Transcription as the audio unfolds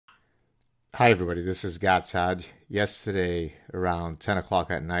Hi, everybody. This is Saad. Yesterday, around 10 o'clock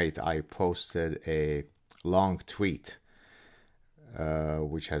at night, I posted a long tweet,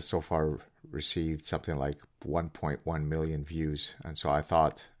 which has so far received something like 1.1 million views. And so I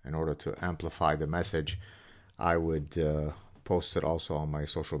thought, in order to amplify the message, I would post it also on my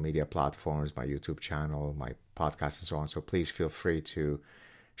social media platforms, my YouTube channel, my podcast, and so on. So please feel free to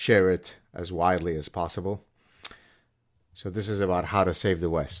share it as widely as possible. So this is about how to save the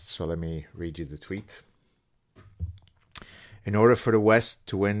West. So let me read you the tweet. In order for the West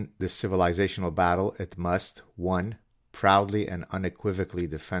to win this civilizational battle, it must 1. Proudly and unequivocally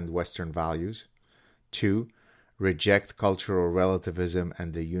defend Western values. 2. Reject cultural relativism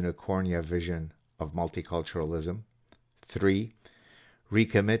and the unicornia vision of multiculturalism. 3.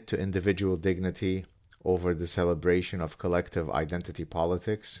 Recommit to individual dignity over the celebration of collective identity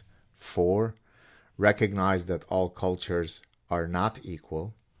politics. 4. Recognize that all cultures are not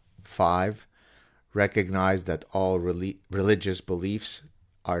equal. 5. Recognize that all religious beliefs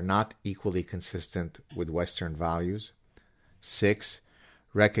are not equally consistent with Western values. 6.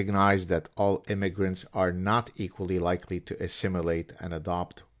 Recognize that all immigrants are not equally likely to assimilate and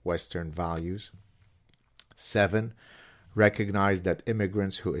adopt Western values. 7. Recognize that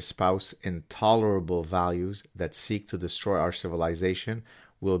immigrants who espouse intolerable values that seek to destroy our civilization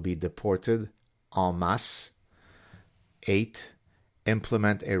will be deported en masse. 8.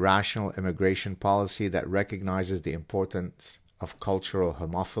 Implement a rational immigration policy that recognizes the importance of cultural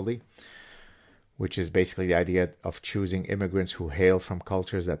homophily, which is basically the idea of choosing immigrants who hail from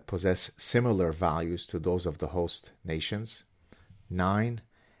cultures that possess similar values to those of the host nations. 9.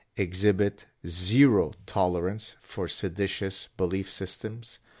 Exhibit zero tolerance for seditious belief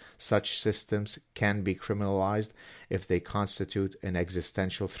systems. Such systems can be criminalized if they constitute an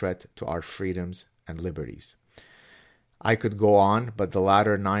existential threat to our freedoms and liberties. I could go on, but the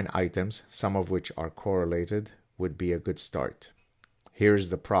latter 9 items, some of which are correlated, would be a good start. Here's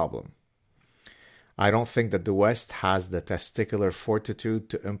the problem. I don't think that the West has the testicular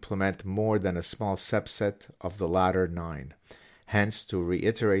fortitude to implement more than a small subset of the latter 9. Hence, to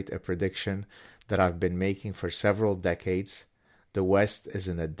reiterate a prediction that I've been making for several decades, the West is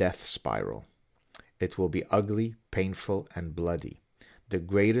in a death spiral. It will be ugly, painful, and bloody. The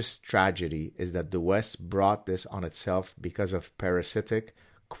greatest tragedy is that the West brought this on itself because of parasitic,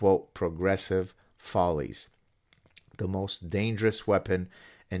 quote, progressive follies. The most dangerous weapon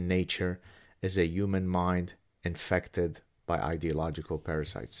in nature is a human mind infected by ideological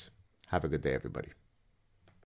parasites. Have a good day, everybody.